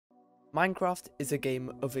Minecraft is a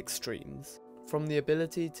game of extremes. From the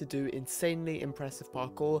ability to do insanely impressive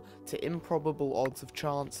parkour, to improbable odds of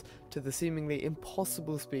chance, to the seemingly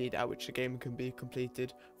impossible speed at which a game can be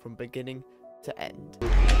completed from beginning to end.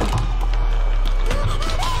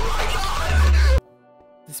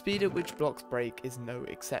 The speed at which blocks break is no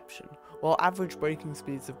exception. While average breaking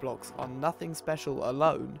speeds of blocks are nothing special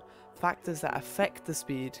alone, factors that affect the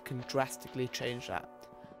speed can drastically change that.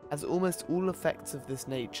 As almost all effects of this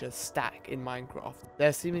nature stack in Minecraft, there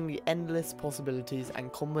are seemingly endless possibilities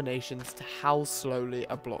and combinations to how slowly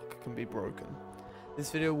a block can be broken.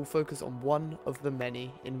 This video will focus on one of the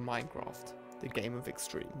many in Minecraft, the game of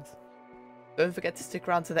extremes. Don't forget to stick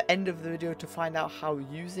around to the end of the video to find out how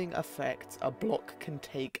using effects a block can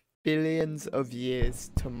take billions of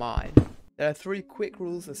years to mine. There are 3 quick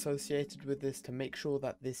rules associated with this to make sure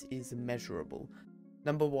that this is measurable.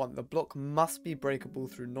 Number 1, the block must be breakable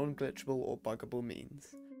through non-glitchable or buggable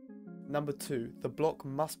means. Number 2, the block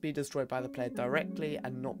must be destroyed by the player directly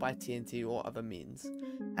and not by TNT or other means.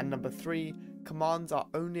 And number 3, commands are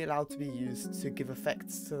only allowed to be used to give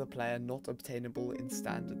effects to the player not obtainable in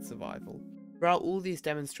standard survival. Throughout all these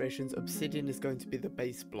demonstrations, obsidian is going to be the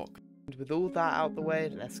base block. And with all that out the way,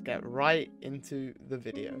 let's get right into the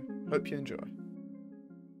video. Hope you enjoy.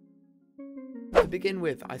 To begin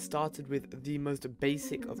with, I started with the most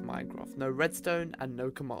basic of Minecraft, no redstone and no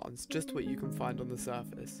commands, just what you can find on the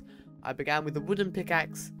surface. I began with a wooden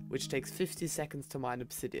pickaxe, which takes 50 seconds to mine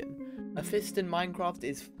obsidian. A fist in Minecraft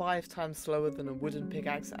is 5 times slower than a wooden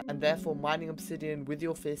pickaxe, and therefore mining obsidian with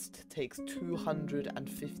your fist takes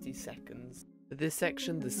 250 seconds. For this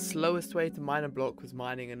section, the slowest way to mine a block was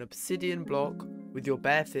mining an obsidian block with your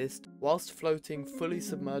bare fist, whilst floating fully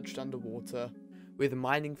submerged underwater, with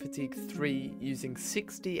mining fatigue 3 using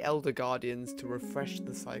 60 Elder Guardians to refresh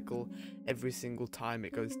the cycle every single time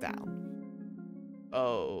it goes down.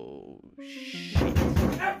 Oh shit.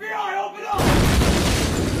 FBI, open up!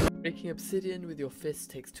 Breaking obsidian with your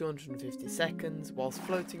fist takes 250 seconds, whilst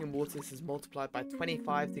floating in water this is multiplied by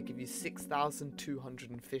 25 to give you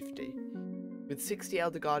 6,250. With 60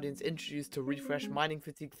 Elder Guardians introduced to refresh mining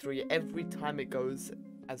fatigue 3 every time it goes,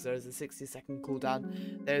 as there is a 60-second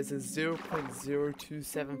cooldown, there is a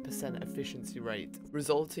 0.027% efficiency rate,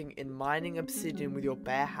 resulting in mining obsidian with your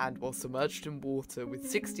bare hand while submerged in water, with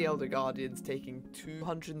 60 Elder Guardians taking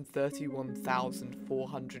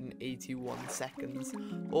 231,481 seconds,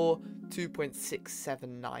 or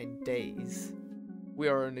 2.679 days. We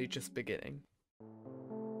are only just beginning.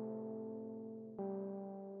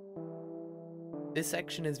 This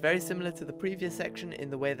section is very similar to the previous section in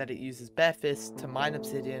the way that it uses bare fists to mine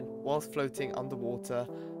obsidian whilst floating underwater,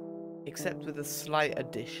 except with a slight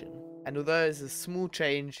addition. And although it's a small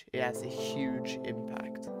change, it has a huge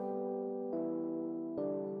impact.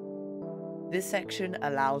 This section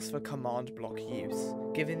allows for command block use,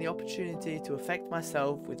 giving the opportunity to affect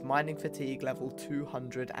myself with mining fatigue level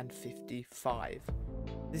 255.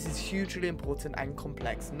 This is hugely important and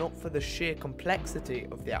complex, not for the sheer complexity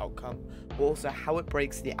of the outcome, but also how it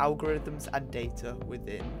breaks the algorithms and data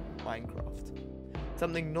within Minecraft.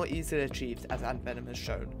 Something not easily achieved, as AntVenom has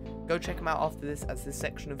shown. Go check him out after this, as this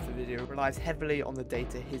section of the video relies heavily on the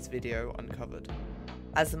data his video uncovered.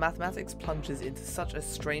 As the mathematics plunges into such a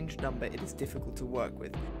strange number, it is difficult to work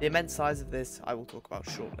with. The immense size of this I will talk about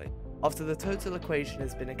shortly. After the total equation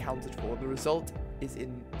has been accounted for, the result is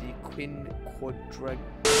in the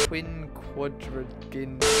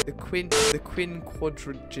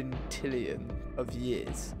quinquadragintillion of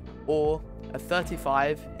years, or a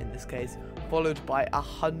 35 in this case, followed by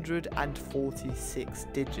 146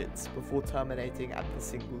 digits before terminating at the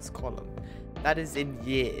singles column. That is in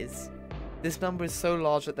years. This number is so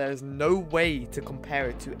large that there is no way to compare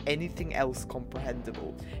it to anything else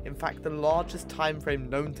comprehensible. In fact, the largest time frame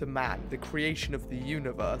known to man, the creation of the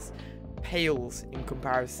universe, pales in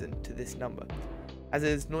comparison to this number, as it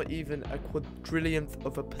is not even a quadrillionth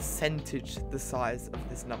of a percentage the size of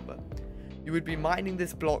this number. You would be mining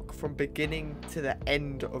this block from beginning to the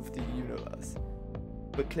end of the universe.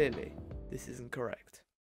 But clearly, this isn't correct.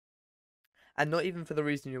 And not even for the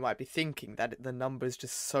reason you might be thinking, that the number is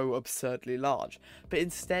just so absurdly large, but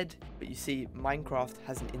instead, you see, Minecraft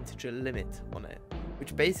has an integer limit on it,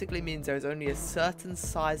 which basically means there is only a certain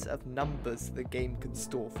size of numbers the game can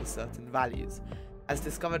store for certain values. As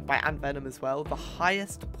discovered by AntVenom as well, the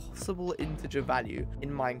highest possible integer value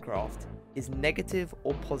in Minecraft is negative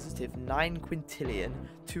or positive 9 quintillion,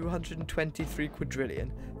 223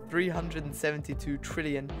 quadrillion, 372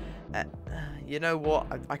 trillion, you know what,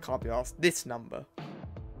 I can't be asked, this number.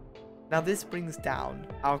 Now this brings down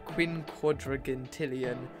our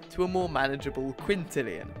quinquadragintillion to a more manageable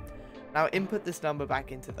quintillion. Now input this number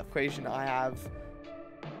back into the equation I have.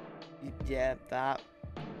 Yeah, that.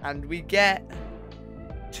 And we get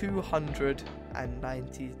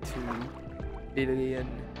 292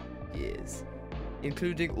 billion years.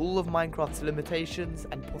 Including all of Minecraft's limitations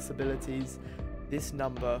and possibilities, this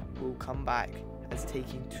number will come back as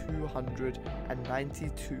taking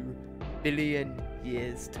 292 billion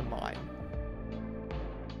years to mine.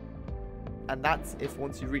 And that's if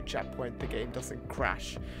once you reach that point the game doesn't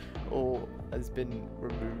crash or has been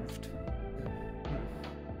removed.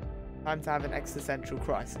 Time to have an existential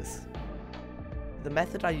crisis. The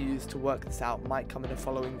method I use to work this out might come in a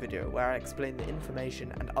following video where I explain the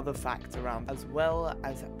information and other facts around, as well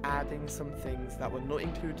as adding some things that were not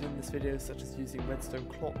included in this video, such as using redstone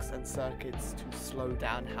clocks and circuits to slow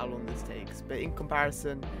down how long this takes, but in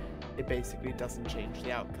comparison it basically doesn't change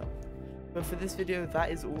the outcome. But for this video,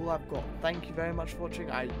 that is all I've got. Thank you very much for watching.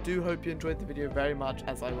 I do hope you enjoyed the video very much,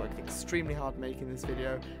 as I worked extremely hard making this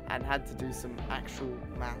video and had to do some actual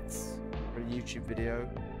maths for a YouTube video.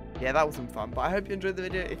 Yeah, that wasn't fun, but I hope you enjoyed the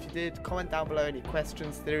video. If you did, comment down below any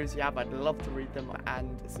questions, theories you have. I'd love to read them,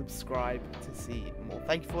 and subscribe to see more.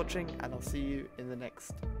 Thank you for watching, and I'll see you in the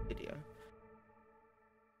next video.